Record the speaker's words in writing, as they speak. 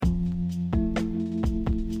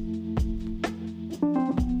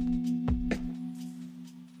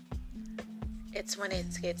It's when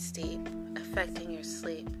it gets deep, affecting your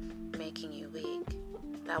sleep, making you weak.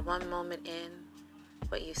 That one moment in,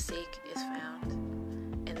 what you seek is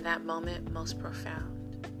found. In that moment most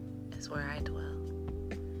profound is where I dwell.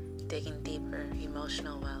 Digging deeper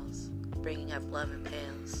emotional wells, bringing up love and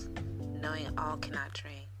pails, knowing all cannot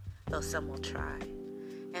drain, though some will try,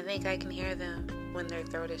 and think I can hear them when their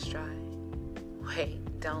throat is dry.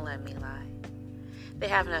 Wait, don't let me lie. They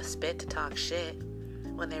have enough spit to talk shit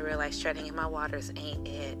when they realize treading in my waters ain't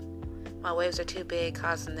it. My waves are too big,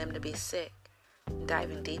 causing them to be sick.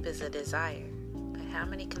 Diving deep is a desire, but how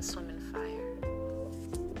many can swim in